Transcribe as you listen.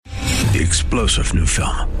The explosive new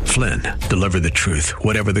film, Flynn, deliver the truth,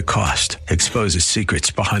 whatever the cost, exposes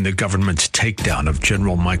secrets behind the government's takedown of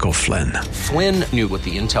General Michael Flynn. Flynn knew what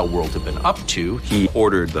the intel world had been up to. He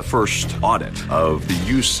ordered the first audit of the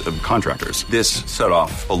use of contractors. This set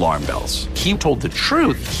off alarm bells. He told the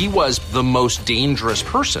truth. He was the most dangerous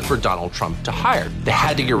person for Donald Trump to hire. They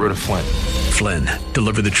had to get rid of Flynn. Flynn,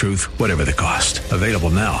 deliver the truth, whatever the cost. Available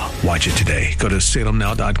now. Watch it today. Go to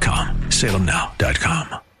salemnow.com.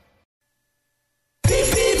 salemnow.com.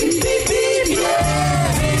 Beep, beep, beep, beep,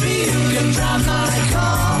 yeah, baby, you can drive my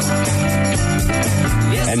car.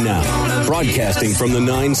 Yes, and now, broadcasting from the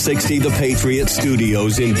 960 The Patriot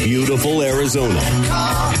Studios in beautiful Arizona,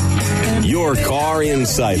 your Car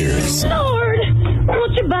Insiders. Lord,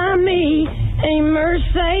 won't you buy me a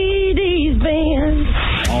Mercedes-Benz?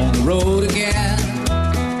 On the road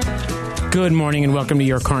again. Good morning and welcome to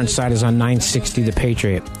your Car Insiders on 960 The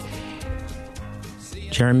Patriot.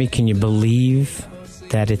 Jeremy, can you believe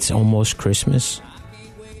that it's almost Christmas?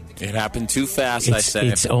 It happened too fast, I say.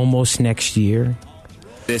 It's almost next year.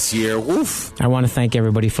 This year, woof. I want to thank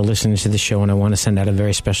everybody for listening to the show, and I want to send out a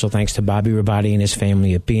very special thanks to Bobby Rabati and his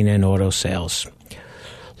family at B&N Auto Sales.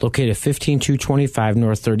 Located at 15225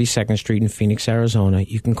 North 32nd Street in Phoenix, Arizona.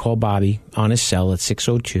 You can call Bobby on his cell at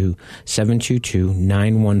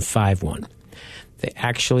 602-722-9151.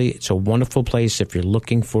 It's a wonderful place if you're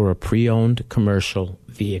looking for a pre-owned commercial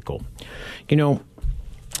vehicle. You know,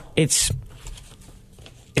 it's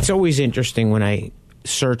always interesting when I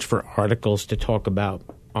search for articles to talk about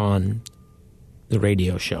on the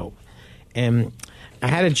radio show. And I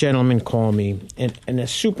had a gentleman call me, and a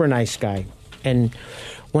super nice guy. And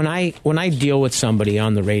when I deal with somebody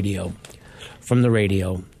on the radio, from the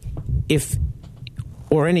radio,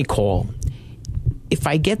 or any call, if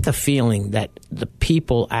I get the feeling that the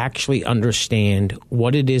people actually understand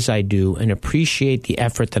what it is I do and appreciate the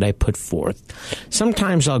effort that I put forth,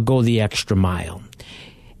 sometimes I'll go the extra mile.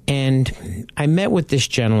 And I met with this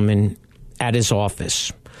gentleman at his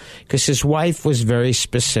office because his wife was very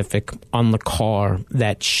specific on the car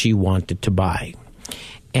that she wanted to buy.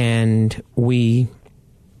 And we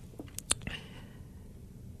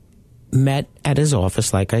met at his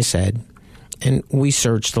office, like I said, and we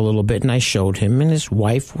searched a little bit, and I showed him, and his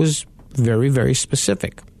wife was very, very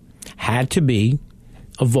specific. Had to be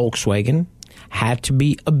a Volkswagen, had to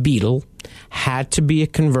be a Beetle, had to be a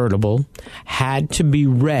convertible, had to be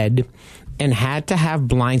red, and had to have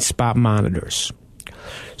blind spot monitors.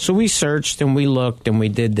 So we searched, and we looked, and we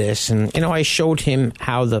did this, and, I showed him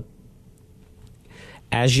how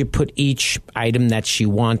as you put each item that she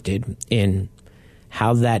wanted in,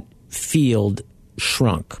 how that field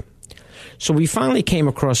shrunk. So we finally came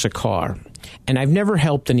across a car, and I've never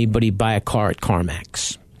helped anybody buy a car at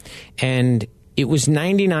CarMax. And it was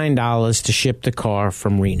 $99 to ship the car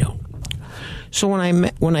from Reno. So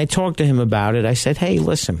when I talked to him about it, I said, hey,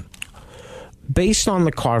 listen, based on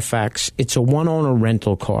the Carfax, it's a one-owner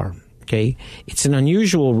rental car. Okay, it's an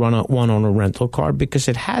unusual one-owner rental car because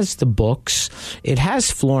it has the books, it has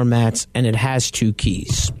floor mats, and it has 2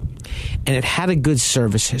 keys. And it had a good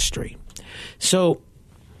service history. So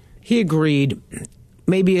he agreed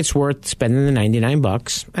maybe it's worth spending the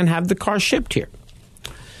 $99 and have the car shipped here.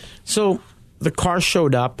 So the car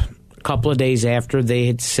showed up a couple of days after they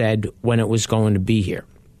had said when it was going to be here.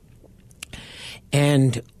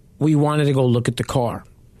 And we wanted to go look at the car.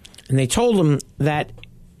 And they told him that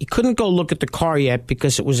he couldn't go look at the car yet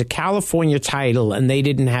because it was a California title and they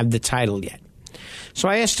didn't have the title yet. So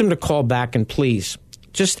I asked him to call back and please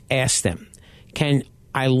just ask them, can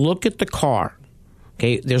I look at the car?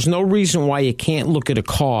 Okay, there's no reason why you can't look at a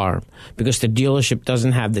car because the dealership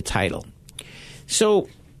doesn't have the title. So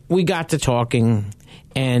we got to talking,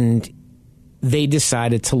 and they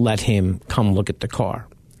decided to let him come look at the car.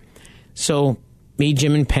 So me,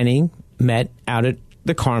 Jim, and Penny met out at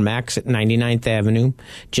the CarMax at 99th Avenue,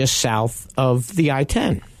 just south of the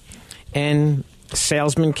I-10. And a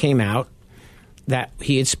salesman came out that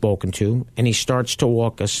he had spoken to, and he starts to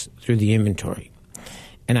walk us through the inventory.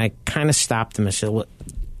 And I kind of stopped him and said, look,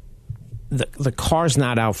 the car's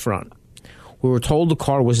not out front. We were told the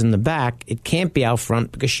car was in the back. It can't be out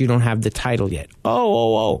front because you don't have the title yet.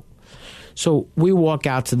 Oh. So we walk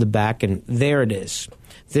out to the back, and there it is.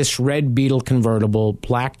 This red Beetle convertible,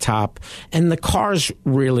 black top, and the car's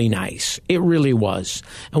really nice. It really was.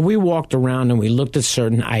 And we walked around and we looked at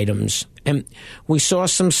certain items, and we saw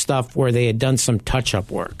some stuff where they had done some touch-up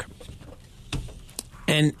work.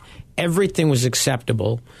 And everything was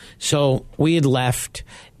acceptable. So we had left,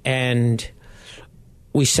 and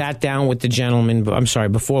we sat down with the gentleman,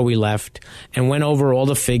 before we left, and went over all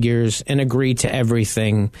the figures and agreed to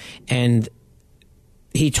everything. And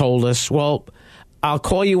he told us, well, I'll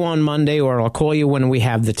call you on Monday or I'll call you when we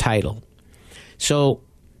have the title. So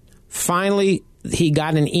finally, he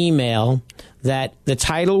got an email that the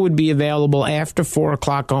title would be available after 4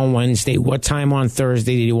 o'clock on Wednesday. What time on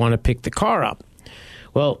Thursday did he want to pick the car up?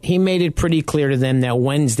 Well, he made it pretty clear to them that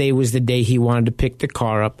Wednesday was the day he wanted to pick the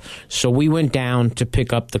car up. So we went down to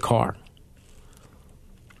pick up the car.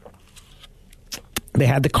 They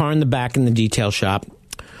had the car in the back in the detail shop.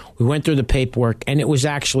 We went through the paperwork, and it was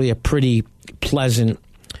actually a pretty pleasant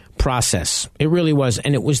process. It really was.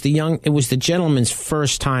 And it was the gentleman's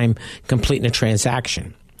first time completing a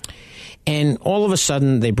transaction. And all of a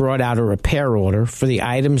sudden, they brought out a repair order for the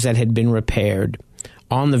items that had been repaired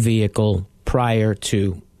on the vehicle prior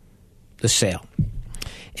to the sale.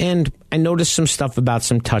 And I noticed some stuff about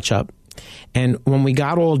some touch-up. And when we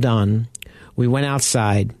got all done, we went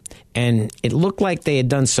outside, and it looked like they had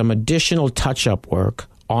done some additional touch-up work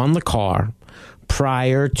on the car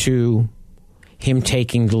prior to him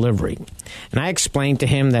taking delivery. And I explained to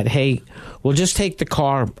him that, hey, we'll just take the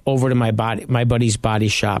car over to my buddy's body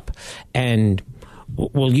shop, and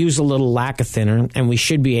we'll use a little lacquer thinner, and we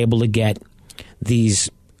should be able to get these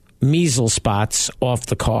measles spots off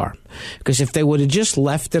the car. Because if they would have just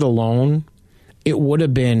left it alone, it would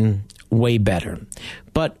have been way better.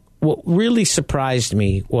 But what really surprised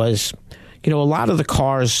me was, a lot of the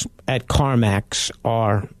cars at CarMax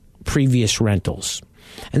are previous rentals.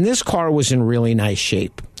 And this car was in really nice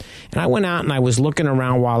shape. And I went out and I was looking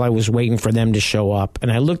around while I was waiting for them to show up.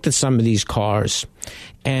 And I looked at some of these cars,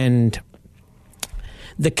 and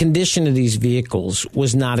the condition of these vehicles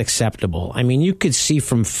was not acceptable. I mean, you could see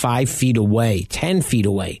from 5 feet away, 10 feet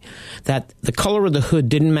away, that the color of the hood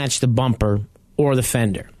didn't match the bumper or the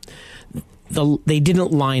fender. They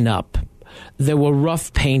didn't line up. There were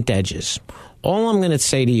rough paint edges. All I'm going to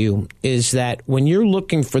say to you is that when you're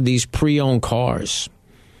looking for these pre-owned cars,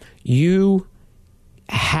 you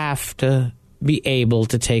have to be able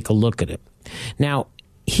to take a look at it. Now,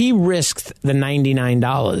 he risked the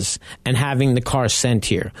 $99 and having the car sent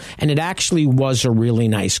here, and it actually was a really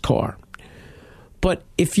nice car. But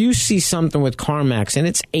if you see something with CarMax and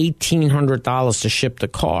it's $1,800 to ship the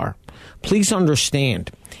car, please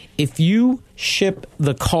understand, if you ship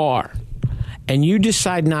the car and you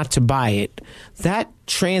decide not to buy it, that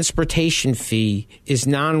transportation fee is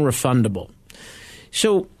non-refundable.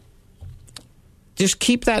 So just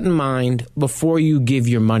keep that in mind before you give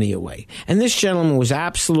your money away. And this gentleman was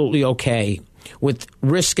absolutely okay with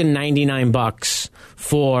risking $99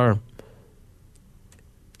 for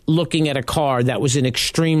looking at a car that was an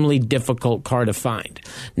extremely difficult car to find.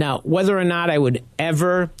 Now, whether or not I would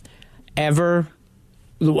ever,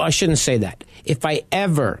 I shouldn't say that. If I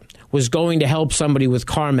ever was going to help somebody with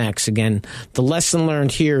CarMax again, the lesson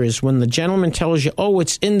learned here is when the gentleman tells you, oh,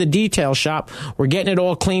 it's in the detail shop, we're getting it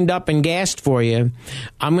all cleaned up and gassed for you,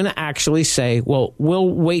 I'm going to actually say, well, we'll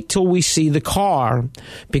wait till we see the car,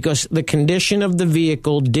 because the condition of the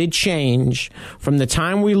vehicle did change from the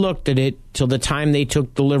time we looked at it till the time they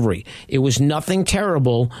took delivery. It was nothing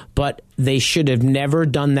terrible, but they should have never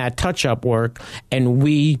done that touch-up work,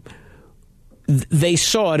 and they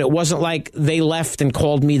saw it. It wasn't like they left and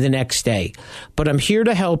called me the next day. But I'm here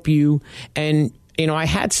to help you. And, I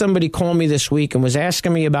had somebody call me this week and was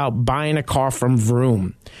asking me about buying a car from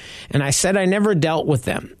Vroom. And I said I never dealt with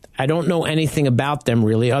them. I don't know anything about them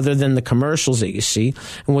really other than the commercials that you see.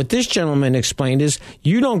 And what this gentleman explained is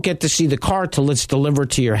you don't get to see the car till it's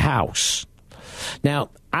delivered to your house. Now,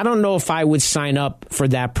 I don't know if I would sign up for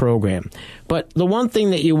that program, but the one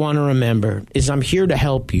thing that you want to remember is I'm here to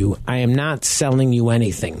help you. I am not selling you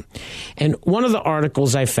anything. And one of the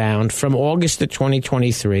articles I found from August of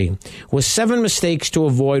 2023 was 7 mistakes to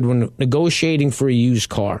avoid when negotiating for a used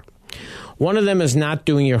car. One of them is not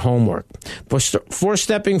doing your homework. Before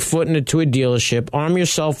stepping foot into a dealership, arm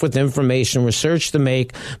yourself with information, research the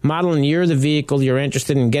make, model and year of the vehicle you're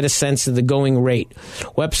interested in, and get a sense of the going rate.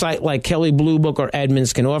 Website like Kelley Blue Book or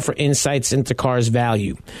Edmunds can offer insights into cars'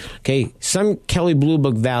 value. Okay, some Kelley Blue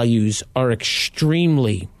Book values are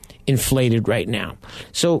extremely inflated right now.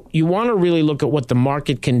 So you want to really look at what the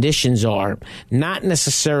market conditions are, not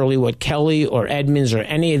necessarily what Kelley or Edmunds or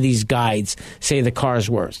any of these guides say the car's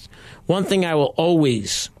worth. One thing I will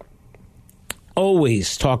always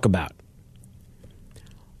talk about,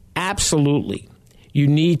 absolutely, you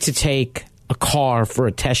need to take a car for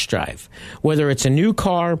a test drive, whether it's a new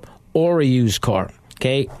car or a used car,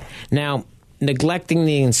 okay? Now, neglecting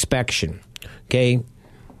the inspection, okay?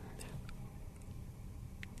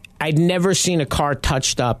 I'd never seen a car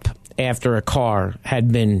touched up after a car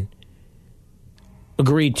had been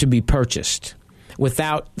agreed to be purchased.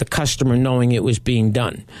 without the customer knowing it was being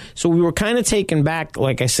done. So we were kind of taken back,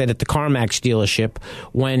 like I said, at the CarMax dealership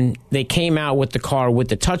when they came out with the car with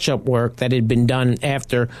the touch-up work that had been done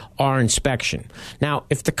after our inspection. Now,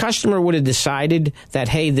 if the customer would have decided that,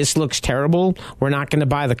 hey, this looks terrible, we're not going to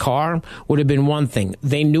buy the car, would have been one thing.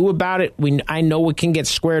 They knew about it. I know it can get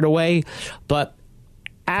squared away, but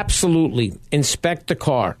absolutely inspect the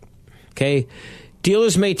car, okay?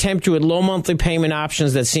 Dealers may tempt you with low monthly payment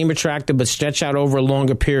options that seem attractive but stretch out over a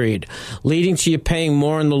longer period, leading to you paying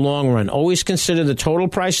more in the long run. Always consider the total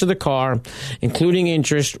price of the car, including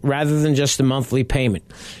interest, rather than just the monthly payment.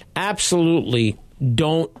 Absolutely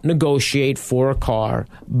don't negotiate for a car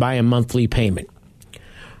by a monthly payment.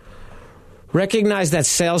 Recognize that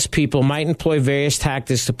salespeople might employ various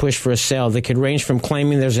tactics to push for a sale. They could range from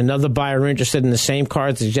claiming there's another buyer interested in the same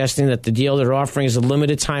car, suggesting that the deal they're offering is a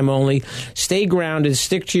limited time only. Stay grounded,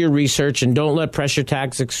 stick to your research, and don't let pressure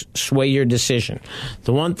tactics sway your decision.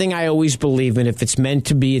 The one thing I always believe in, if it's meant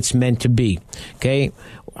to be, it's meant to be. Okay?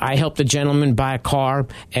 I helped a gentleman buy a car,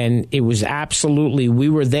 and it was absolutely, we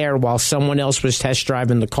were there while someone else was test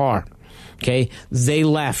driving the car. Okay, they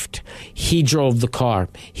left. He drove the car.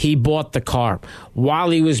 He bought the car. While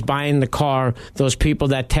he was buying the car, those people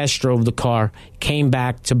that test drove the car came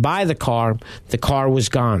back to buy the car. The car was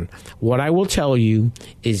gone. What I will tell you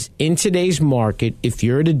is, in today's market, if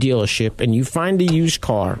you're at a dealership and you find a used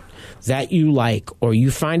car that you like, or you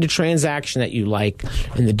find a transaction that you like,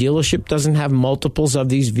 and the dealership doesn't have multiples of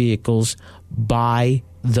these vehicles, buy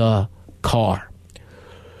the car.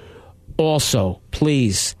 Also,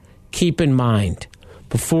 please keep in mind,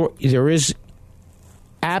 before there is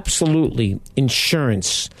absolutely,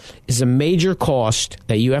 insurance is a major cost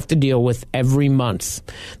that you have to deal with every month.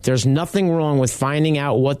 There's nothing wrong with finding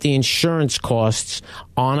out what the insurance costs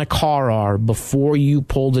on a car are before you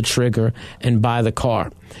pull the trigger and buy the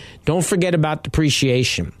car. Don't forget about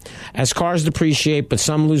depreciation. As cars depreciate, but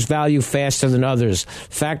some lose value faster than others,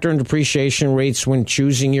 factor in depreciation rates when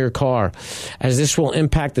choosing your car, as this will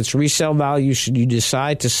impact its resale value should you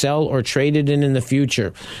decide to sell or trade it in the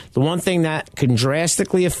future. The one thing that can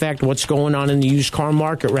drastically affect what's going on in the used car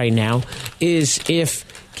market right now is if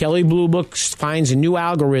Kelley Blue Book finds a new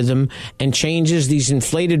algorithm and changes these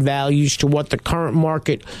inflated values to what the current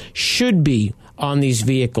market should be on these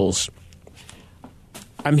vehicles.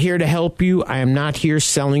 I'm here to help you. I am not here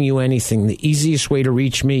selling you anything. The easiest way to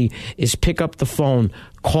reach me is pick up the phone.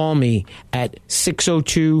 Call me at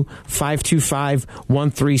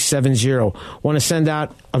 602-525-1370. Want to send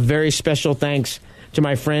out a very special thanks to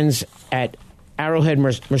my friends at Arrowhead,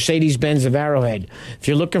 Mercedes-Benz of Arrowhead. If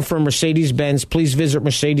you're looking for a Mercedes-Benz, please visit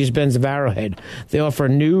Mercedes-Benz of Arrowhead. They offer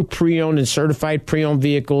new pre-owned and certified pre-owned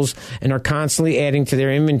vehicles and are constantly adding to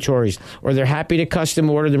their inventories, or they're happy to custom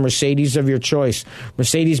order the Mercedes of your choice.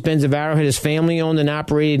 Mercedes-Benz of Arrowhead is family-owned and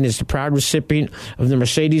operated and is the proud recipient of the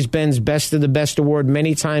Mercedes-Benz Best of the Best award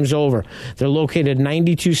many times over. They're located at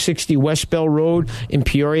 9260 West Bell Road in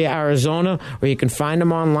Peoria, Arizona, or you can find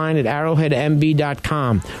them online at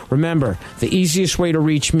arrowheadmb.com. Remember, the easiest way to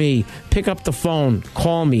reach me, pick up the phone,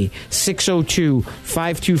 call me,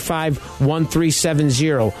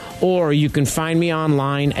 602-525-1370, or you can find me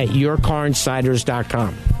online at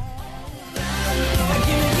yourcarinsiders.com.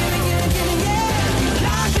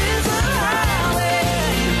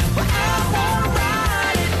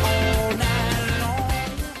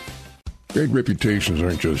 Great reputations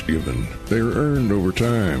aren't just given. They are earned over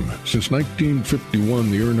time. Since 1951,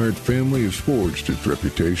 the Earnhardt family has forged its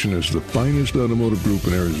reputation as the finest automotive group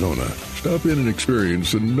in Arizona. Stop in and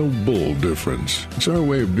experience the no bull difference. It's our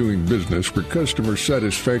way of doing business where customer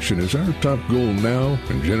satisfaction is our top goal now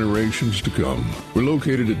and generations to come. We're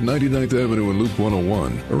located at 99th Avenue and Loop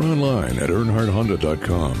 101 or online at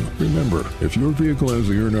EarnhardtHonda.com. Remember, if your vehicle has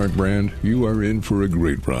the Earnhardt brand, you are in for a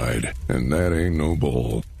great ride. And that ain't no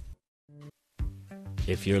bull.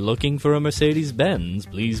 If you're looking for a Mercedes-Benz,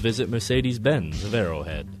 please visit Mercedes-Benz of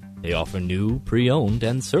Arrowhead. They offer new, pre-owned,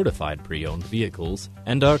 and certified pre-owned vehicles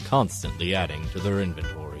and are constantly adding to their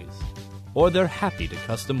inventories. Or they're happy to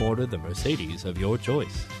custom order the Mercedes of your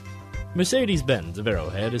choice. Mercedes-Benz of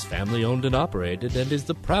Arrowhead is family-owned and operated and is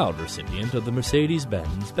the proud recipient of the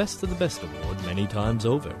Mercedes-Benz Best of the Best award many times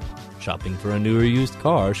over. Shopping for a new or used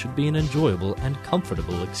car should be an enjoyable and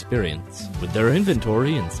comfortable experience. With their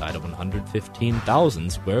inventory inside a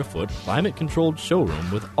 115,000 square foot climate-controlled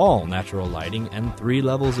showroom with all natural lighting and 3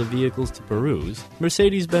 levels of vehicles to peruse,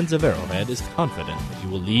 Mercedes-Benz of Arrowhead is confident that you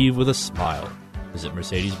will leave with a smile. Visit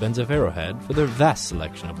Mercedes-Benz of Arrowhead for their vast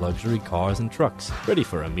selection of luxury cars and trucks ready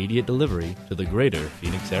for immediate delivery to the greater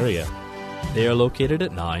Phoenix area. They are located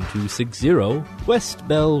at 9260 West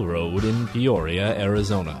Bell Road in Peoria,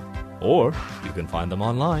 Arizona. or you can find them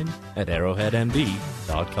online at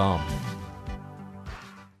arrowheadmb.com.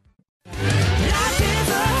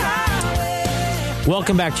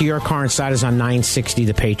 Welcome back to Your Car Insiders on 960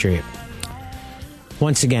 The Patriot.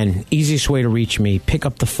 Once again, easiest way to reach me, pick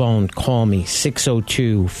up the phone, call me,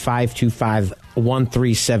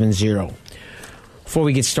 602-525-1370. Before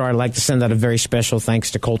we get started, I'd like to send out a very special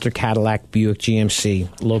thanks to Coulter Cadillac Buick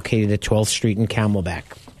GMC, located at 12th Street in Camelback.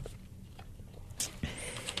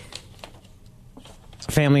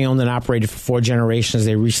 Family owned and operated for 4 generations.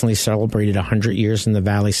 They recently celebrated 100 years in the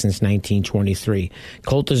Valley since 1923.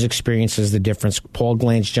 Coulter's experiences the difference. Paul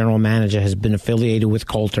Glantz, general manager, has been affiliated with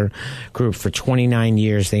Coulter Group for 29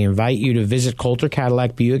 years. They invite you to visit Coulter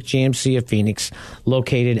Cadillac Buick GMC of Phoenix,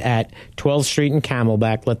 located at 12th Street in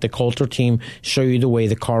Camelback. Let the Coulter team show you the way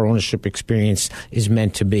the car ownership experience is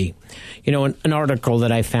meant to be. You know, an article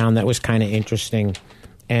that I found that was kind of interesting,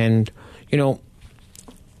 and, you know,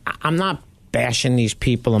 I'm not bashing these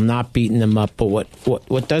people, I'm not beating them up, but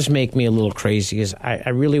what does make me a little crazy is I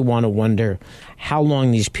really want to wonder how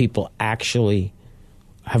long these people actually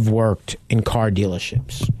have worked in car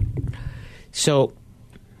dealerships. So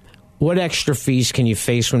what extra fees can you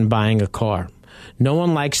face when buying a car? No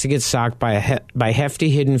one likes to get socked by hefty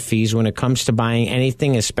hidden fees when it comes to buying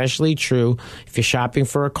anything, especially true if you're shopping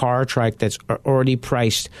for a car or trike that's already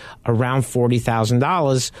priced around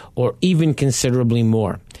 $40,000 or even considerably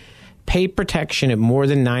more. Pay protection at more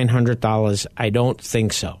than $900? I don't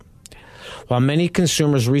think so. While many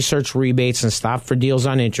consumers research rebates and stop for deals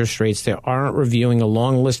on interest rates, they aren't reviewing a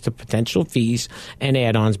long list of potential fees and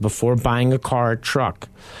add-ons before buying a car or truck.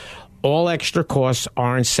 All extra costs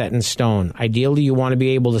aren't set in stone. Ideally, you want to be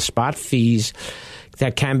able to spot fees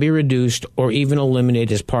that can be reduced or even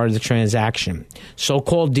eliminated as part of the transaction.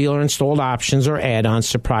 So-called dealer-installed options or add-ons,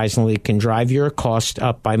 surprisingly, can drive your cost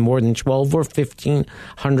up by more than $1,200 or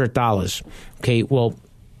 $1,500. Okay, well,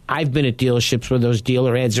 I've been at dealerships where those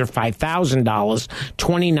dealer ads are $5,000,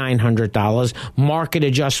 $2,900, market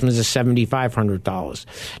adjustments of $7,500.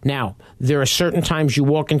 Now, there are certain times you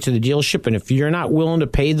walk into the dealership, and if you're not willing to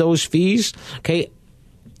pay those fees, okay,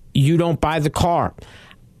 you don't buy the car.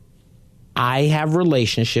 I have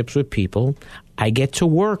relationships with people. I get to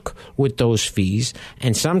work with those fees,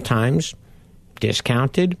 and sometimes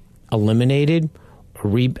discounted, eliminated,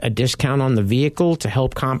 a discount on the vehicle to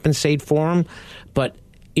help compensate for them. But,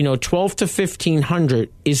 you know, $1,200 to $1,500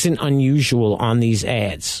 isn't unusual on these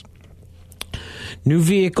ads. New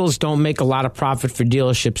vehicles don't make a lot of profit for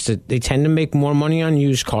dealerships. They tend to make more money on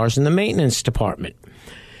used cars in the maintenance department.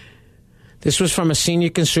 This was from a senior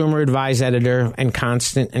consumer advice editor and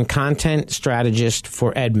content strategist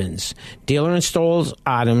for Edmunds. Dealer-installed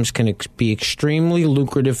items can be extremely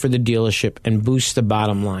lucrative for the dealership and boost the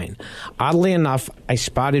bottom line. Oddly enough, I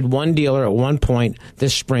spotted one dealer at one point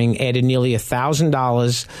this spring added nearly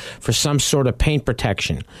 $1,000 for some sort of paint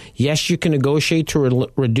protection. Yes, you can negotiate to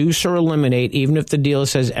reduce or eliminate, even if the dealer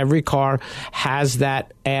says every car has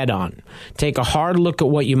that add-on. Take a hard look at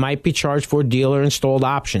what you might be charged for dealer-installed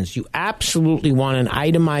options. You absolutely want an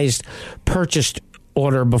itemized purchase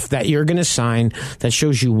order that you're going to sign that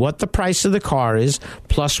shows you what the price of the car is,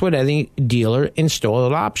 plus what any dealer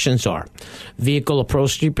installed options are. Vehicle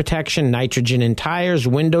upholstery protection, nitrogen in tires,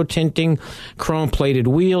 window tinting, chrome-plated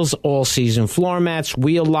wheels, all-season floor mats,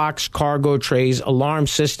 wheel locks, cargo trays, alarm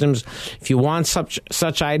systems. If you want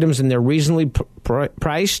such items and they're reasonably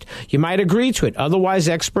priced, you might agree to it. Otherwise,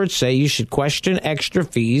 experts say you should question extra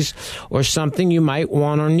fees or something you might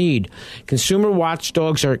want or need. Consumer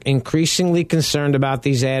watchdogs are increasingly concerned about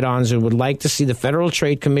these add-ons and would like to see the Federal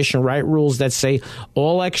Trade Commission write rules that say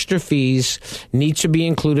all extra fees need to be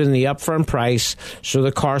included in the upfront price so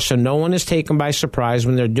no one is taken by surprise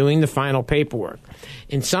when they're doing the final paperwork.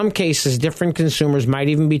 In some cases, different consumers might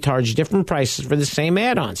even be charged different prices for the same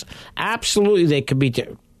add-ons. Absolutely, they could be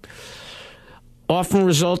often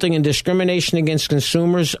resulting in discrimination against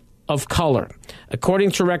consumers of color.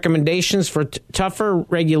 According to recommendations for tougher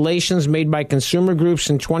regulations made by consumer groups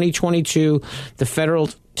in 2022 to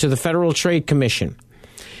the Federal Trade Commission,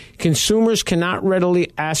 consumers cannot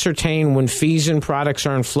readily ascertain when fees and products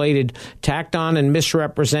are inflated, tacked on, and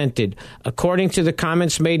misrepresented. According to the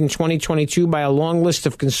comments made in 2022 by a long list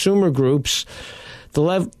of consumer groups,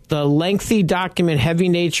 the lengthy document-heavy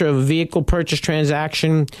nature of a vehicle purchase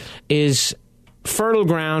transaction is fertile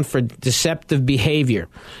ground for deceptive behavior.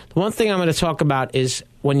 The one thing I'm going to talk about is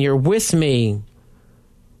when you're with me,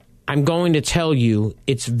 I'm going to tell you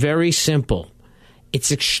it's very simple.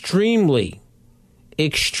 It's extremely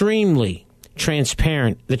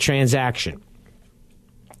transparent, the transaction.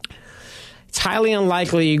 It's highly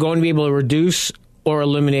unlikely you're going to be able to reduce or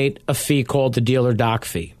eliminate a fee called the dealer dock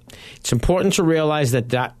fee. It's important to realize that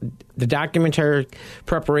the documentary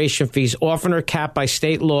preparation fees often are capped by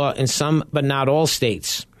state law in some but not all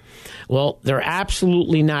states. Well, they're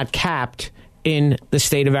absolutely not capped in the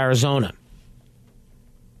state of Arizona.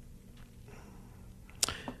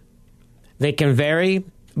 They can vary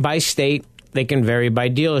by state. They can vary by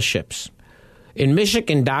dealerships. In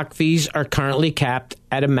Michigan, doc fees are currently capped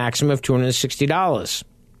at a maximum of $260.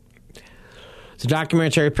 The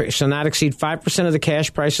documentary shall not exceed 5% of the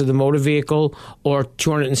cash price of the motor vehicle or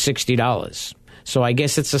 $260. So I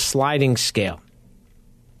guess it's a sliding scale.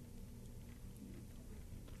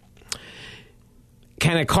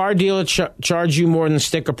 Can a car dealer charge you more than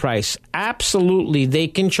sticker price? Absolutely. They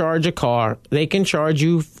can charge a car. They can charge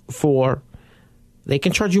you more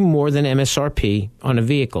than MSRP on a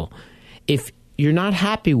vehicle. If you're not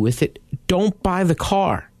happy with it, don't buy the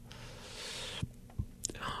car.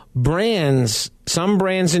 Some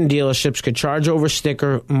brands and dealerships could charge over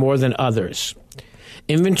sticker more than others.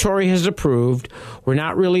 Inventory has approved. We're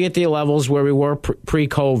not really at the levels where we were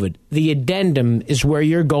pre-COVID. The addendum is where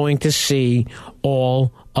you're going to see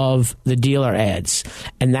all of the dealer ads.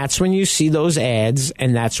 And that's when you see those ads,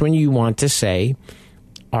 and that's when you want to say,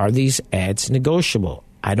 are these ads negotiable?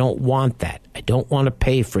 I don't want that. I don't want to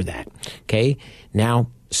pay for that. Okay? Now,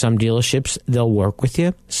 some dealerships, they'll work with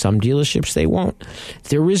you. Some dealerships, they won't.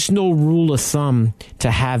 There is no rule of thumb to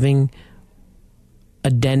having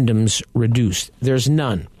addendums reduced. There's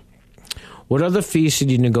none. What other fees did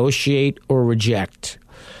you negotiate or reject?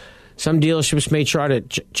 Some dealerships may try to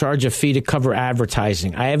charge a fee to cover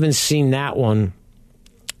advertising. I haven't seen that one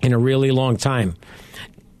in a really long time.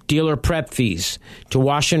 Dealer prep fees to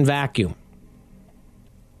wash and vacuum.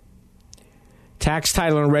 Tax,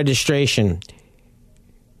 title, and registration.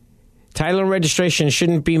 Title and registration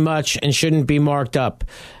shouldn't be much and shouldn't be marked up.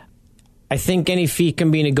 I think any fee can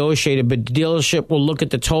be negotiated, but the dealership will look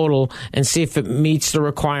at the total and see if it meets the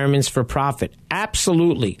requirements for profit.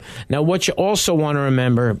 Absolutely. Now, what you also want to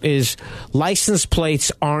remember is license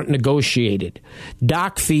plates aren't negotiated.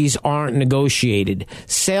 Doc fees aren't negotiated.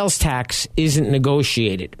 Sales tax isn't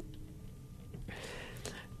negotiated.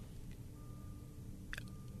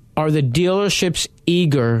 Are the dealerships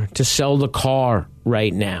eager to sell the car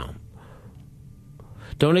right now?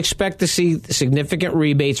 Don't expect to see significant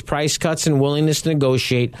rebates, price cuts, and willingness to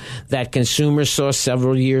negotiate that consumers saw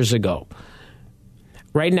several years ago.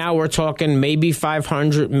 Right now, we're talking maybe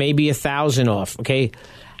 500, maybe 1,000 off, okay?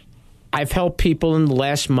 I've helped people in the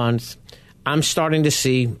last month. I'm starting to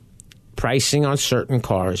see pricing on certain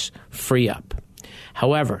cars free up.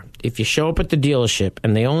 However, if you show up at the dealership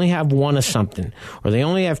and they only have one of something, or they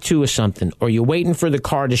only have two of something, or you're waiting for the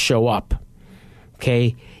car to show up,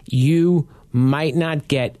 okay, you might not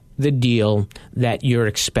get the deal that you're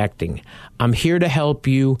expecting. I'm here to help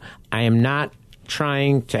you. I am not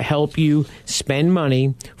trying to help you spend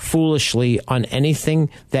money foolishly on anything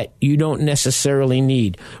that you don't necessarily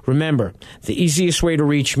need. Remember, the easiest way to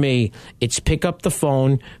reach me, it's pick up the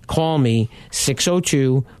phone, call me,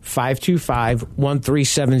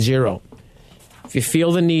 602-525-1370. If you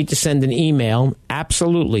feel the need to send an email,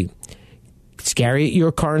 absolutely. It's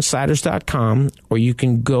Gary@YourCarInsiders.com, or you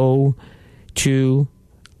can go to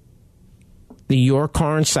the Your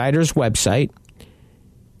Car Insiders website.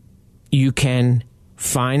 You can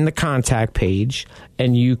find the contact page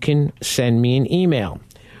and you can send me an email.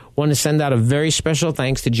 Want to send out a very special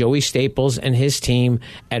thanks to Joey Staples and his team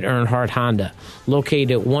at Earnhardt Honda,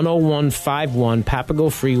 located at 10151 Papago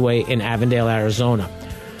Freeway in Avondale, Arizona.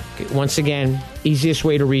 Okay, once again, easiest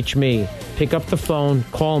way to reach me, pick up the phone,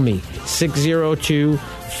 call me,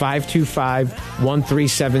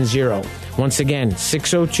 602-525-1370. Once again,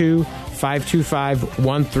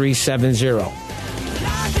 602-525-1370.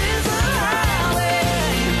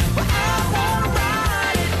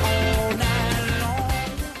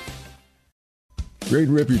 Great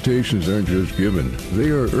reputations aren't just given,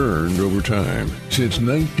 they are earned over time. Since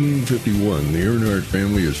 1951, the Earnhardt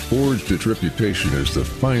family has forged its reputation as the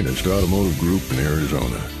finest automotive group in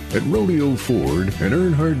Arizona. At Rodeo Ford, an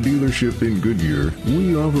Earnhardt dealership in Goodyear,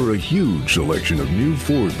 we offer a huge selection of new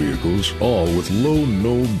Ford vehicles, all with low,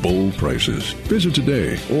 no-bull prices. Visit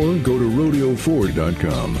today or go to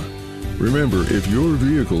rodeoford.com. Remember, if your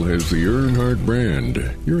vehicle has the Earnhardt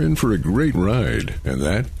brand, you're in for a great ride, and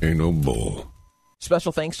that ain't no bull.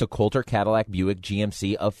 Special thanks to Coulter Cadillac Buick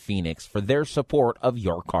GMC of Phoenix for their support of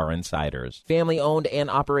Your Car Insiders. Family owned and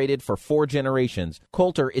operated for 4 generations,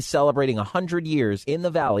 Coulter is celebrating 100 years in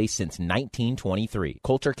the Valley since 1923.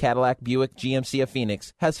 Coulter Cadillac Buick GMC of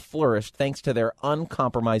Phoenix has flourished thanks to their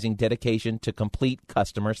uncompromising dedication to complete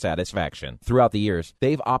customer satisfaction. Throughout the years,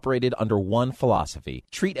 they've operated under one philosophy: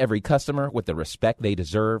 treat every customer with the respect they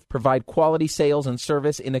deserve, provide quality sales and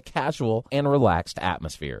service in a casual and relaxed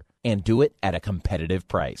atmosphere, and do it at a competitive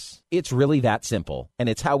price. It's really that simple, and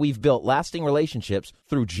it's how we've built lasting relationships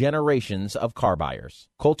through generations of car buyers.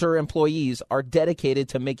 Coulter employees are dedicated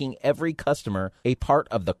to making every customer a part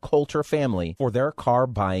of the Coulter family for their car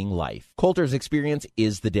buying life. Coulter's experience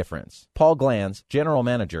is the difference. Paul Glanz, general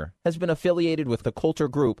manager, has been affiliated with the Coulter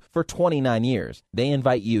Group for 29 years. They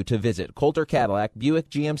invite you to visit Coulter Cadillac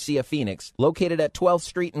Buick GMC of Phoenix, located at 12th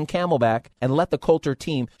Street in Camelback, and let the Coulter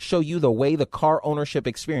team show you the way the car ownership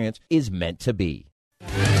experience is meant to be.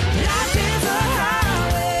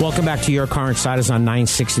 Welcome back to Your Car Insiders on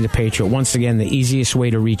 960 The Patriot. Once again, the easiest way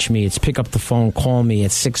to reach me is pick up the phone, call me at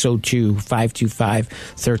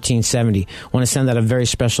 602-525-1370. I want to send out a very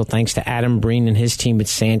special thanks to Adam Breen and his team at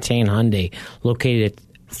Santan Hyundai, located at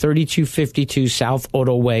 3252 South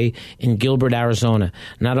Auto Way in Gilbert, Arizona.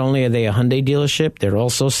 Not only are they a Hyundai dealership, they're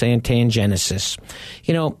also Santan Genesis.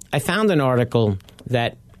 You know, I found an article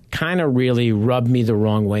that kind of really rubbed me the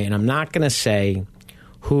wrong way, and I'm not going to say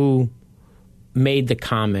who made the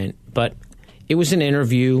comment, but it was an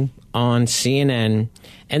interview on CNN,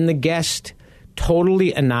 and the guest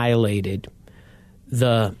totally annihilated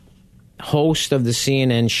the host of the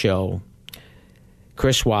CNN show,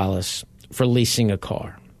 Chris Wallace, for leasing a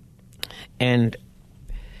car. And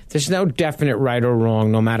there's no definite right or wrong,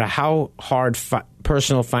 no matter how hard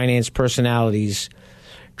personal finance personalities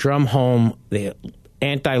drum home the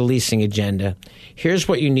anti-leasing agenda. Here's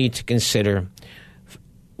what you need to consider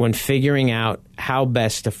when figuring out how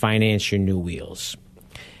best to finance your new wheels.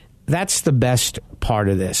 That's the best part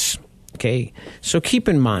of this, okay? So keep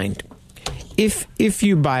in mind, if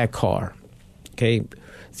you buy a car, okay,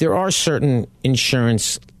 there are certain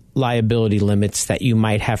insurance liability limits that you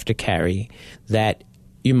might have to carry that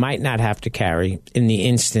you might not have to carry in the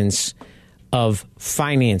instance of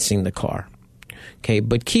financing the car, okay?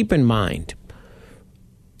 But keep in mind,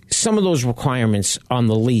 some of those requirements on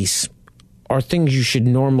the lease are things you should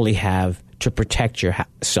normally have to protect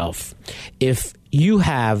yourself. If you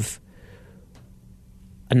have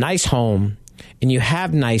a nice home and you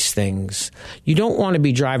have nice things, you don't want to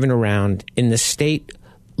be driving around in the state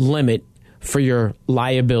limit for your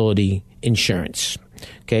liability insurance.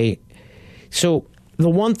 Okay? So the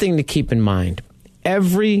one thing to keep in mind,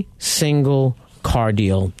 every single car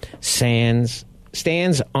deal stands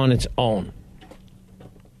on its own.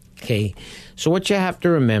 Okay? So what you have to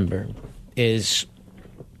remember is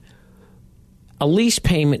a lease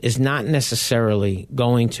payment is not necessarily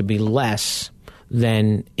going to be less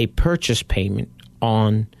than a purchase payment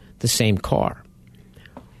on the same car.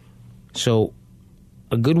 So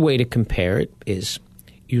a good way to compare it is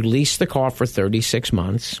you lease the car for 36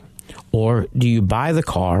 months, or do you buy the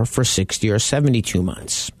car for 60 or 72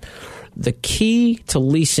 months? The key to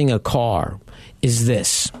leasing a car is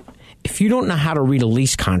this. If you don't know how to read a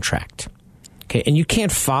lease contract, okay, and you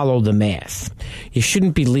can't follow the math, you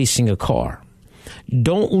shouldn't be leasing a car.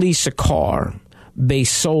 Don't lease a car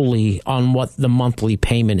based solely on what the monthly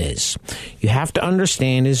payment is. You have to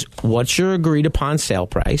understand is what's your agreed upon sale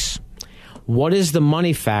price, what is the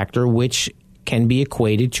money factor, which can be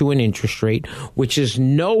equated to an interest rate, which is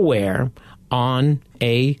nowhere on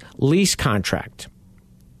a lease contract.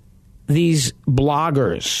 These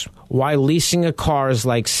bloggers, why leasing a car is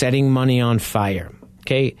like setting money on fire.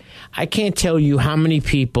 Okay, I can't tell you how many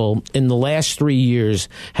people in the last 3 years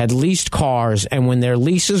had leased cars, and when their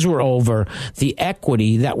leases were over, the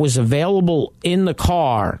equity that was available in the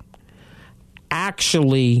car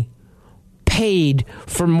actually paid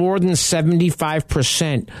for more than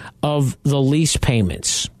 75% of the lease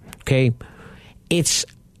payments. Okay, it's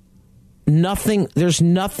nothing. There's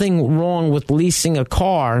nothing wrong with leasing a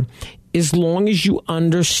car as long as you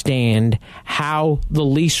understand how the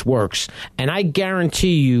lease works. And I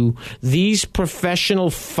guarantee you, these professional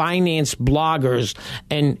finance bloggers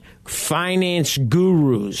and finance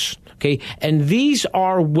gurus, okay, and these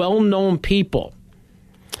are well-known people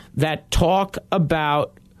that talk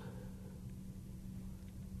about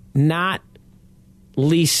not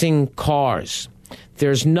leasing cars.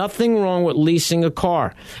 There's nothing wrong with leasing a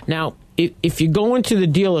car. Now, if you go into the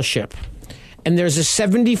dealership and there's a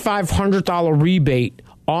 $7,500 rebate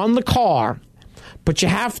on the car, but you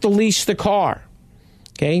have to lease the car,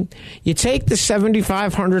 okay? You take the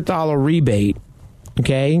 $7,500 rebate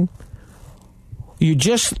okay, you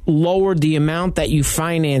just lowered the amount that you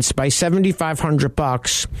financed by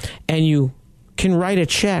 $7,500, and you can write a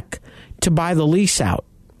check to buy the lease out.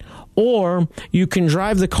 Or you can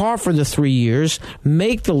drive the car for the 3 years,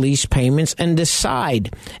 make the lease payments, and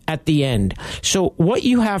decide at the end. So what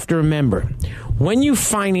you have to remember, when you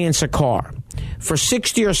finance a car for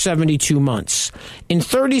 60 or 72 months, in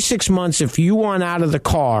 36 months, if you want out of the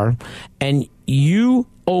car and you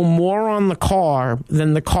owe more on the car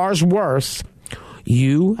than the car's worth,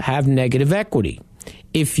 you have negative equity.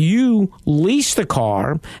 If you lease the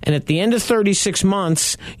car and at the end of 36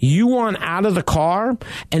 months, you want out of the car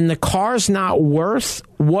and the car's not worth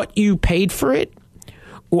what you paid for it,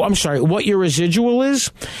 what your residual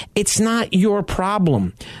is, it's not your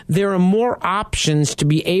problem. There are more options to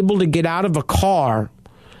be able to get out of a car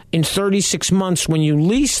in 36 months when you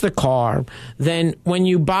lease the car than when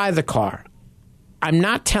you buy the car. I'm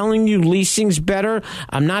not telling you leasing's better.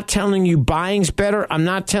 I'm not telling you buying's better. I'm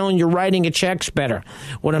not telling you writing a check's better.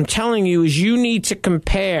 What I'm telling you is you need to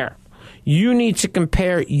compare. You need to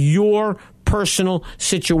compare your personal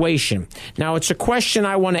situation. Now, it's a question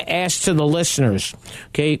I want to ask to the listeners.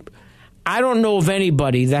 Okay, I don't know of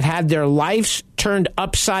anybody that had their lives turned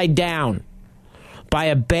upside down by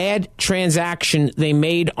a bad transaction they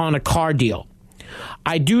made on a car deal.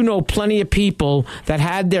 I do know plenty of people that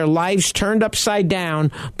had their lives turned upside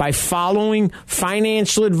down by following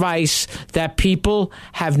financial advice that people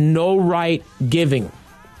have no right giving.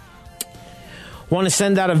 Want to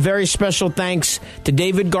send out a very special thanks to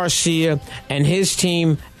David Garcia and his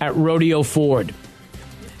team at Rodeo Ford.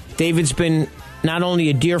 David's been not only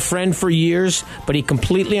a dear friend for years, but he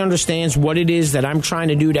completely understands what it is that I'm trying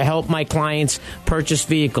to do to help my clients purchase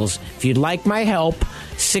vehicles. If you'd like my help,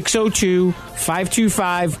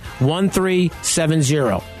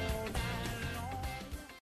 602-525-1370.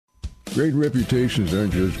 Great reputations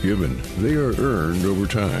aren't just given, they are earned over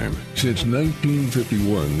time. Since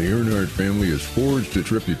 1951, the Earnhardt family has forged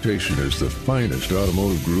its reputation as the finest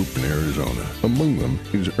automotive group in Arizona. Among them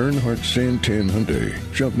is Earnhardt Santan Hyundai.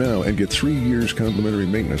 Shop now and get 3 years complimentary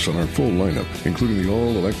maintenance on our full lineup, including the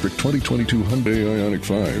all-electric 2022 Hyundai Ioniq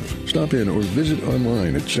 5. Stop in or visit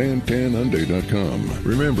online at santanhyundai.com.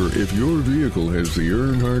 Remember, if your vehicle has the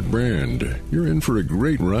Earnhardt brand, you're in for a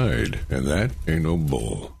great ride, and that ain't no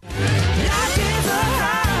bull.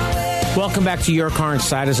 Welcome back to Your Car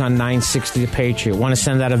Insiders on 960 The Patriot. Want to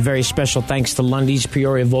send out a very special thanks to Lundy's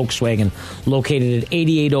Peoria Volkswagen, located at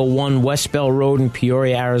 8801 West Bell Road in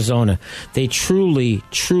Peoria, Arizona. They truly,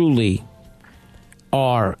 truly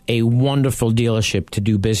are a wonderful dealership to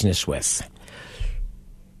do business with.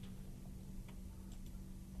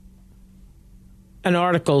 An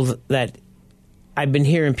article that I've been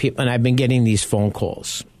hearing people, and I've been getting these phone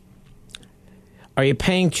calls. Are you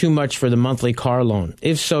paying too much for the monthly car loan?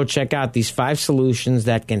 If so, check out these 5 solutions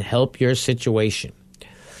that can help your situation.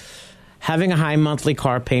 Having a high monthly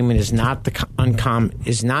car payment is not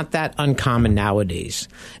that uncommon nowadays,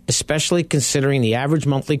 especially considering the average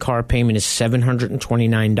monthly car payment is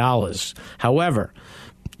 $729. However,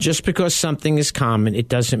 just because something is common, it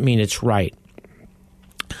doesn't mean it's right.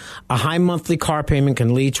 A high monthly car payment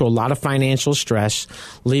can lead to a lot of financial stress,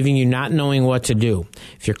 leaving you not knowing what to do.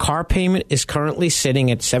 If your car payment is currently sitting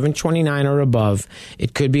at $729 or above,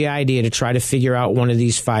 it could be an idea to try to figure out one of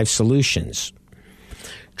these 5 solutions.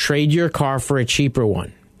 Trade your car for a cheaper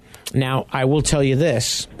one. Now, I will tell you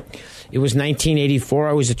this. It was 1984.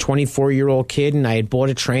 I was a 24-year-old kid, and I had bought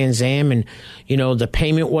a Trans Am, and, the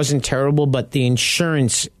payment wasn't terrible, but the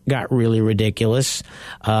insurance got really ridiculous.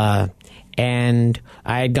 And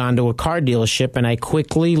I had gone to a car dealership, and I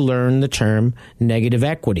quickly learned the term negative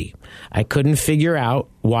equity. I couldn't figure out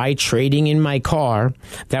why trading in my car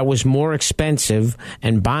that was more expensive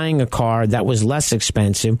and buying a car that was less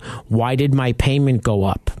expensive, why did my payment go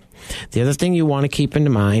up? The other thing you want to keep in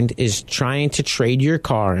mind is trying to trade your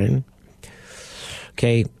car in.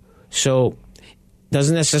 Okay, so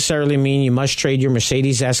doesn't necessarily mean you must trade your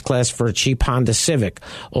Mercedes S-Class for a cheap Honda Civic,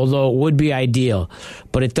 although it would be ideal.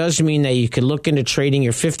 But it does mean that you could look into trading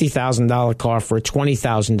your $50,000 car for a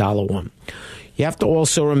 $20,000 one. You have to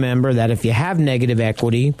also remember that if you have negative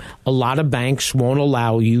equity, a lot of banks won't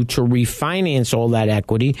allow you to refinance all that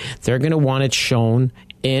equity. They're going to want it shown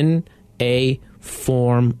in a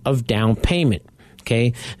form of down payment.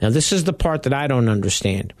 Okay? Now, this is the part that I don't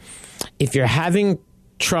understand. If you're having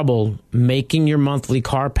trouble making your monthly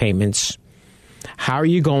car payments, how are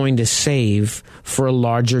you going to save for a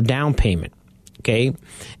larger down payment? Okay,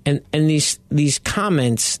 and these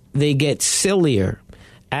comments, they get sillier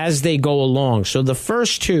as they go along. So the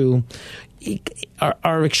first 2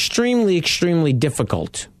 are extremely, extremely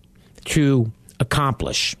difficult to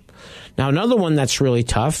accomplish. Now, another one that's really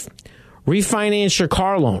tough, refinance your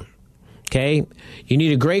car loan. Okay? You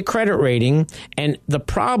need a great credit rating. And the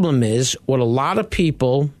problem is what a lot of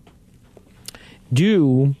people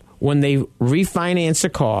do when they refinance a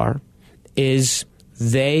car is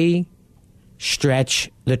they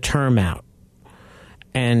stretch the term out.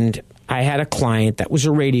 And I had a client that was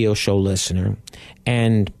a radio show listener,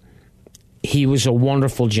 and he was a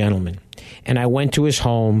wonderful gentleman. And I went to his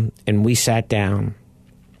home, and we sat down,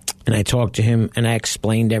 and I talked to him, and I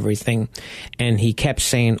explained everything. And he kept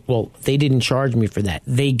saying, well, they didn't charge me for that.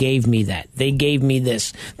 They gave me that. They gave me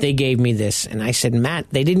this. They gave me this. And I said, Matt,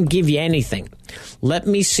 they didn't give you anything. Let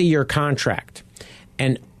me see your contract.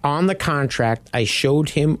 And on the contract, I showed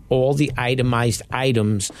him all the itemized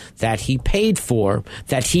items that he paid for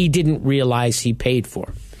that he didn't realize he paid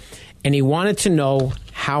for. And he wanted to know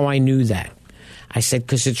how I knew that. I said,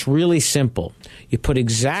 because it's really simple. You put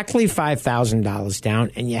exactly $5,000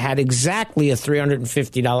 down, and you had exactly a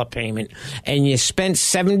 $350 payment, and you spent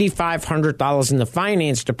 $7,500 in the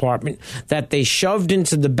finance department that they shoved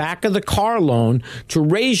into the back of the car loan to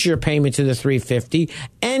raise your payment to the $350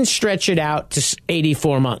 and stretch it out to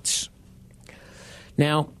 84 months.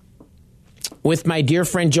 Now, with my dear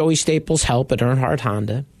friend Joey Staples' help at Earnhardt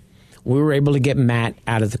Honda, we were able to get Matt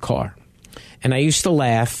out of the car. And I used to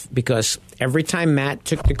laugh because every time Matt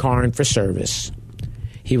took the car in for service,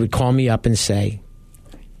 he would call me up and say,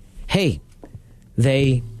 hey,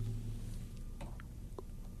 they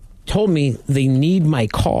told me they need my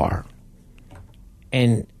car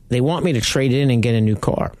and they want me to trade in and get a new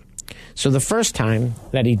car. So the first time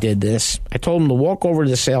that he did this, I told him to walk over to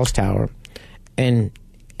the sales tower and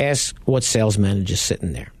ask what sales manager's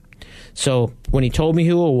sitting there. So when he told me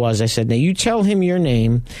who it was, I said, now you tell him your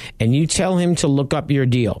name and you tell him to look up your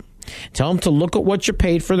deal. Tell him to look at what you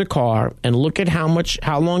paid for the car and look at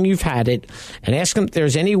how long you've had it and ask him if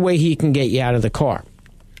there's any way he can get you out of the car.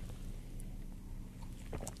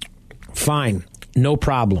 Fine. No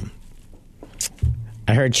problem.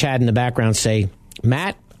 I heard Chad in the background say,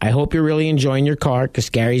 Matt, I hope you're really enjoying your car because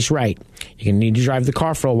Gary's right. You're going to need to drive the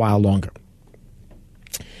car for a while longer.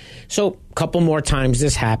 So a couple more times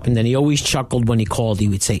this happened, and he always chuckled when he called. He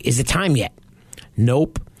would say, is it time yet?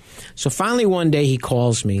 Nope. So finally one day he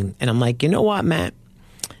calls me, and I'm like, you know what, Matt?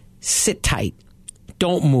 Sit tight.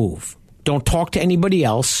 Don't move. Don't talk to anybody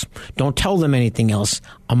else. Don't tell them anything else.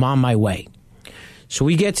 I'm on my way. So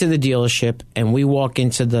we get to the dealership, and we walk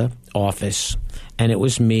into the office, and it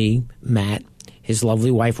was me, Matt, his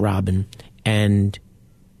lovely wife, Robin, and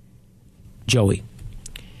Joey.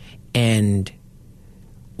 And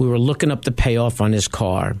we were looking up the payoff on his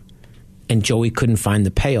car, and Joey couldn't find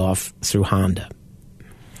the payoff through Honda.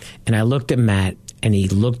 And I looked at Matt, and he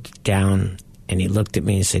looked down, and he looked at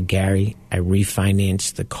me and said, Gary, I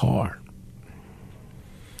refinanced the car.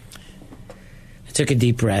 I took a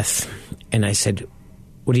deep breath, and I said,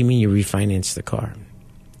 what do you mean you refinanced the car?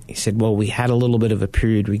 He said, well, we had a little bit of a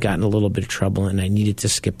period. We got in a little bit of trouble, and I needed to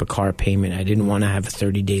skip a car payment. I didn't want to have a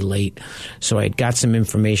 30-day late. So I had got some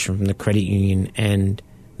information from the credit union, and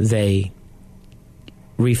they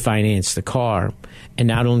refinanced the car. And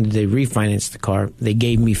not only did they refinance the car, they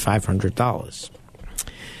gave me $500.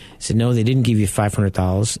 I said, no, they didn't give you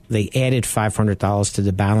 $500. They added $500 to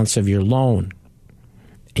the balance of your loan.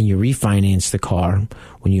 And you refinanced the car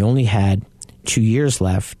when you only had 2 years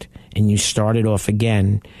left, and you started off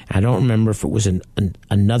again. I don't remember if it was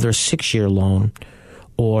another 6-year loan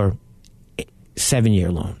or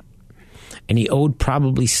 7-year loan. And he owed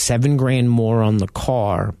probably $7,000 more on the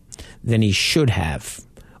car than he should have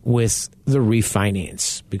with the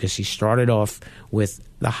refinance, because he started off with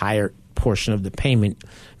the higher portion of the payment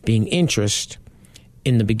being interest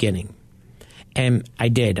in the beginning. And I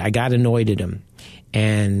did. I got annoyed at him.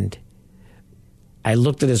 And I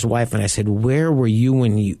looked at his wife and I said, where were you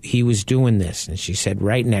when he was doing this? And she said,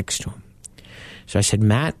 right next to him. So I said,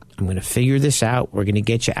 Matt, I'm going to figure this out. We're going to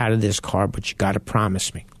get you out of this car, but you got to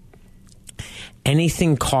promise me.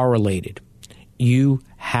 Anything car related, you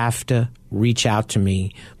have to reach out to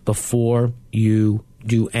me before you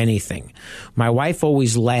do anything. My wife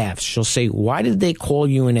always laughs. She'll say, why did they call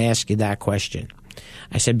you and ask you that question?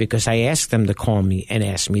 I said, because I asked them to call me and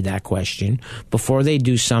ask me that question before they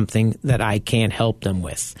do something that I can't help them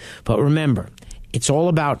with. But remember, it's all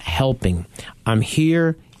about helping. I'm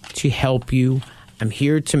here to help you. I'm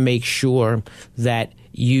here to make sure that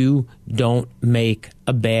you don't make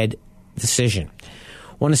a bad decision.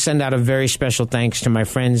 I want to send out a very special thanks to my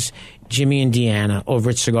friends Jimmy and Deanna over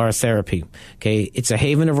at Cigar Therapy. Okay, it's a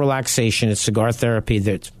haven of relaxation. It's Cigar Therapy.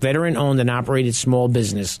 That's veteran-owned and operated small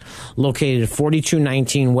business located at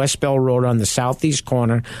 4219 West Bell Road on the southeast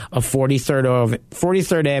corner of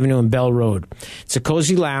 43rd Avenue and Bell Road. It's a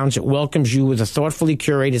cozy lounge that welcomes you with a thoughtfully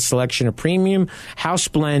curated selection of premium, house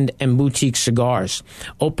blend, and boutique cigars.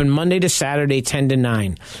 Open Monday to Saturday, 10 to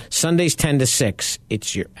 9. Sundays, 10 to 6.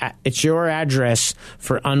 It's your address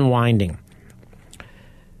for unwinding.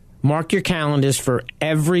 Mark your calendars for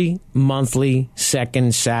every monthly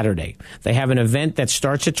second Saturday. They have an event that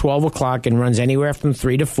starts at 12 o'clock and runs anywhere from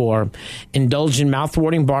 3 to 4. Indulge in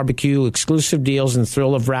mouth-watering barbecue, exclusive deals, and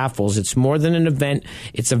thrill of raffles. It's more than an event.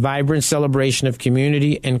 It's a vibrant celebration of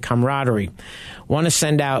community and camaraderie. Want to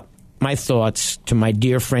send out my thoughts to my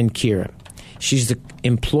dear friend Kira. She's the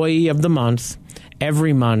employee of the month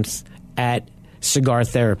every month at Cigar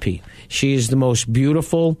Therapy. She is the most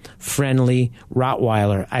beautiful, friendly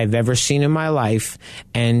Rottweiler I've ever seen in my life,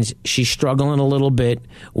 and she's struggling a little bit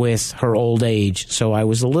with her old age. So I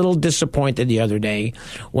was a little disappointed the other day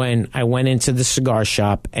when I went into the cigar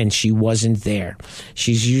shop and she wasn't there.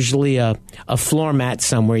 She's usually a floor mat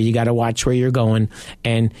somewhere. You got to watch where you're going,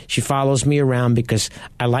 and she follows me around because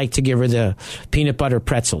I like to give her the peanut butter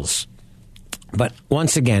pretzels. But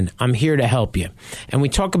once again, I'm here to help you. And we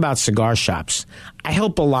talk about cigar shops. I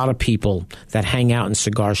help a lot of people that hang out in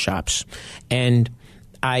cigar shops. And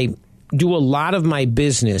I do a lot of my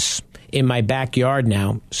business in my backyard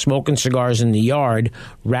now, smoking cigars in the yard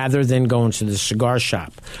rather than going to the cigar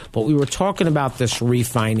shop. But we were talking about this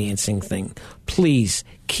refinancing thing. Please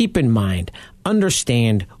keep in mind,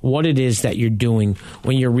 understand what it is that you're doing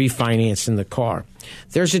when you're refinancing the car.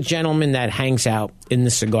 There's a gentleman that hangs out in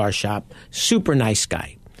the cigar shop, super nice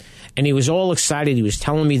guy. And he was all excited. He was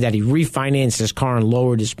telling me that he refinanced his car and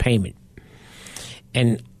lowered his payment.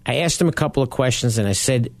 And I asked him a couple of questions, and I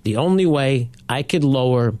said, the only way I could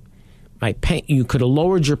lower my you could have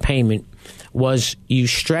lowered your payment was you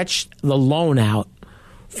stretched the loan out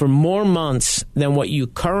for more months than what you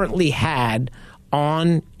currently had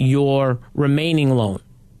on your remaining loan.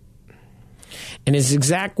 And his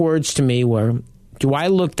exact words to me were, do I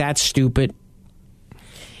look that stupid?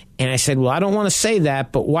 And I said, well, I don't want to say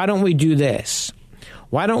that, but why don't we do this?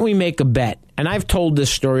 Why don't we make a bet? And I've told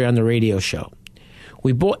this story on the radio show.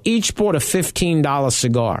 We each bought a $15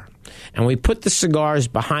 cigar, and we put the cigars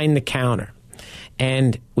behind the counter.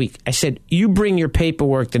 And I said, you bring your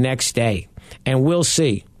paperwork the next day, and we'll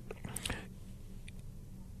see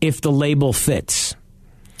if the label fits.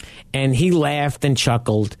 And he laughed and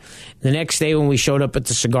chuckled. The next day when we showed up at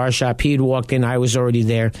the cigar shop, he had walked in, I was already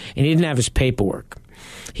there, and he didn't have his paperwork.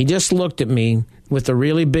 He just looked at me with a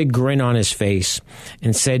really big grin on his face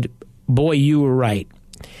and said, boy, you were right.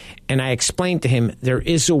 And I explained to him, there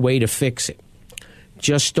is a way to fix it.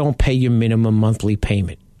 Just don't pay your minimum monthly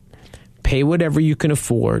payment. Pay whatever you can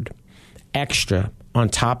afford extra on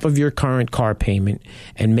top of your current car payment,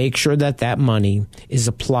 and make sure that that money is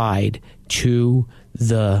applied to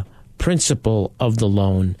the principal of the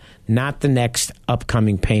loan, not the next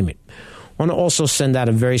upcoming payment. I want to also send out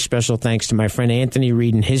a very special thanks to my friend Anthony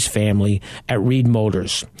Reed and his family at Reed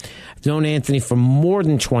Motors. I've known Anthony for more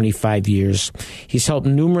than 25 years. He's helped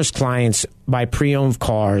numerous clients buy pre-owned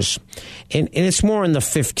cars, and it's more in the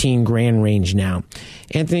 $15,000 range now.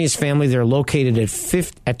 Anthony's family, they're located at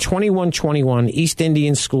 2121 East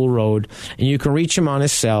Indian School Road, and you can reach him on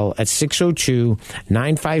his cell at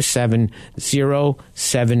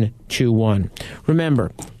 602-957-0721.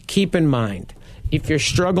 Remember, keep in mind, if you're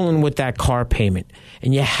struggling with that car payment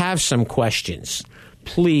and you have some questions,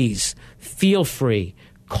 please feel free.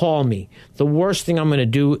 Call me. The worst thing I'm going to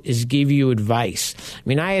do is give you advice. I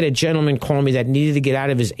mean, I had a gentleman call me that needed to get out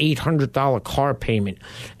of his $800 car payment.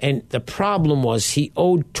 And the problem was he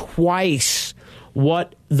owed twice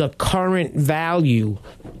what the current value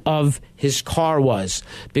of his car was,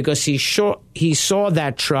 because he saw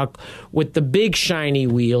that truck with the big shiny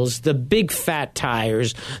wheels, the big fat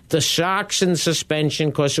tires, the shocks and suspension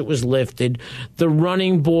because it was lifted, the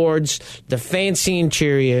running boards, the fancy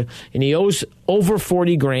interior, and he owes over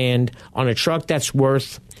 $40,000 on a truck that's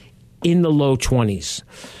worth in the low 20s.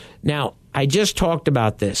 Now, I just talked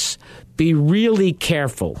about this. Be really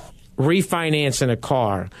careful refinancing a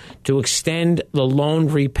car to extend the loan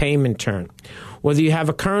repayment term. Whether you have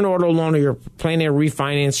a current auto loan or you're planning to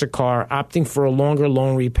refinance a car, opting for a longer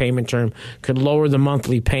loan repayment term could lower the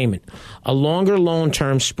monthly payment. A longer loan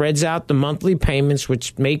term spreads out the monthly payments,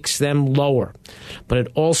 which makes them lower, but it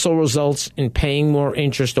also results in paying more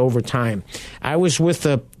interest over time. I was with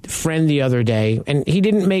a friend the other day, and he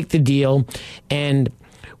didn't make the deal, and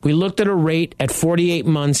We looked at a rate at 48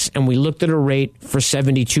 months, and we looked at a rate for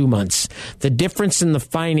 72 months. The difference in the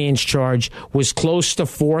finance charge was close to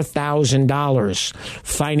 $4,000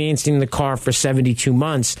 financing the car for 72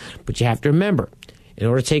 months. But you have to remember, in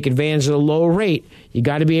order to take advantage of the lower rate, you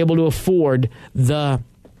got to be able to afford the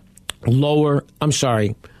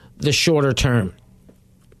shorter term.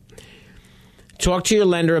 Talk to your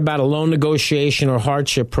lender about a loan negotiation or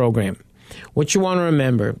hardship program. What you want to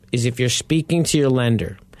remember is if you're speaking to your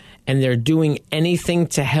lender and they're doing anything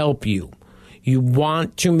to help you, you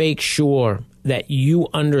want to make sure that you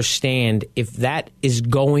understand if that is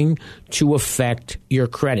going to affect your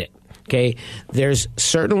credit. Okay, there's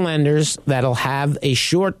certain lenders that'll have a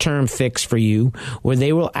short-term fix for you where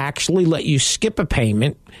they will actually let you skip a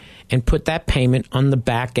payment and put that payment on the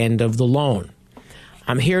back end of the loan.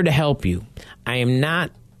 I'm here to help you. I am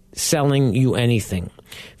not selling you anything.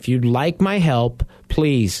 If you'd like my help,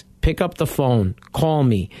 please pick up the phone. Call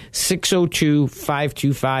me,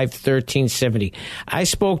 602-525-1370. I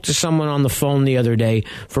spoke to someone on the phone the other day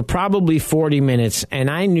for probably 40 minutes, and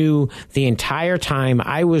I knew the entire time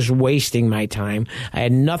I was wasting my time. I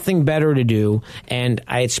had nothing better to do, and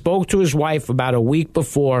I had spoke to his wife about a week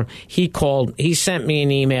before. He called. He sent me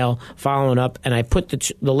an email following up, and I put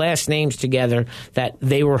the last names together that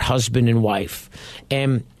they were husband and wife.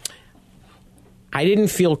 And I didn't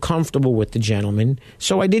feel comfortable with the gentleman,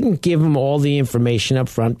 so I didn't give him all the information up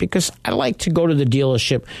front because I like to go to the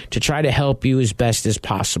dealership to try to help you as best as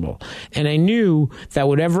possible. And I knew that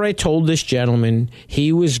whatever I told this gentleman,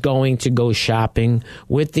 he was going to go shopping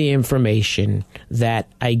with the information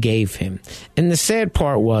that I gave him. And the sad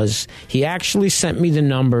part was he actually sent me the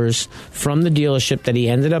numbers from the dealership that he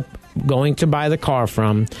ended up going to buy the car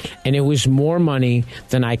from, and it was more money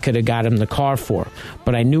than I could have got him the car for.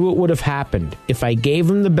 But I knew it would have happened. If I gave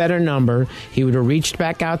him the better number, he would have reached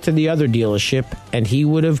back out to the other dealership, and he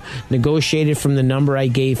would have negotiated from the number I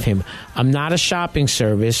gave him. I'm not a shopping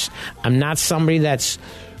service. I'm not somebody that's...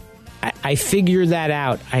 I figure that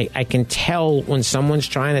out. I can tell when someone's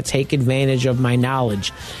trying to take advantage of my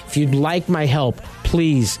knowledge. If you'd like my help,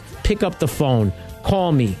 please pick up the phone.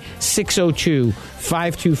 Call me,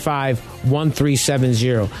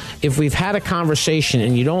 602-525-1370. If we've had a conversation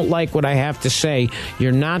and you don't like what I have to say,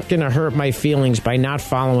 you're not going to hurt my feelings by not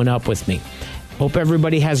following up with me. Hope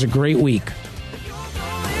everybody has a great week.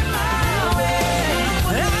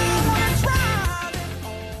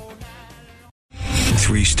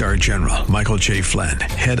 Three-star General Michael J. Flynn,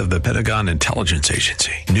 head of the Pentagon Intelligence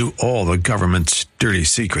Agency, knew all the government's dirty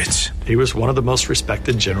secrets. He was one of the most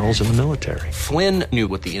respected generals in the military. Flynn knew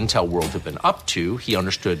what the intel world had been up to. He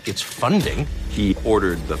understood its funding. He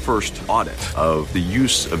ordered the first audit of the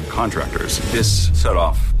use of contractors. This set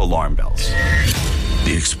off alarm bells.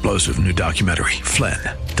 The explosive new documentary, Flynn,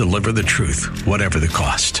 Deliver the Truth, Whatever the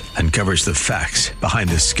Cost, uncovers the facts behind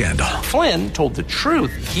this scandal. Flynn told the truth.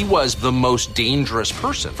 He was the most dangerous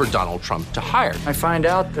person for Donald Trump to hire. I find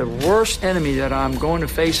out the worst enemy that I'm going to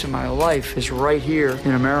face in my life is right here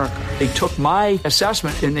in America. They took my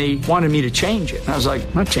assessment and they wanted me to change it. And I was like,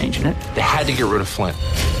 I'm not changing it. They had to get rid of Flynn.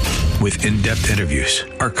 With in-depth interviews,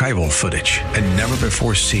 archival footage, and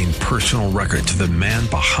never-before-seen personal records of the man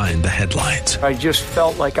behind the headlines. I just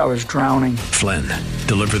felt like I was drowning. Flynn,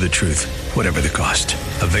 Deliver the Truth, Whatever the Cost.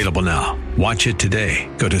 Available now. Watch it today.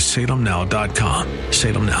 Go to salemnow.com.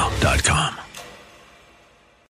 salemnow.com.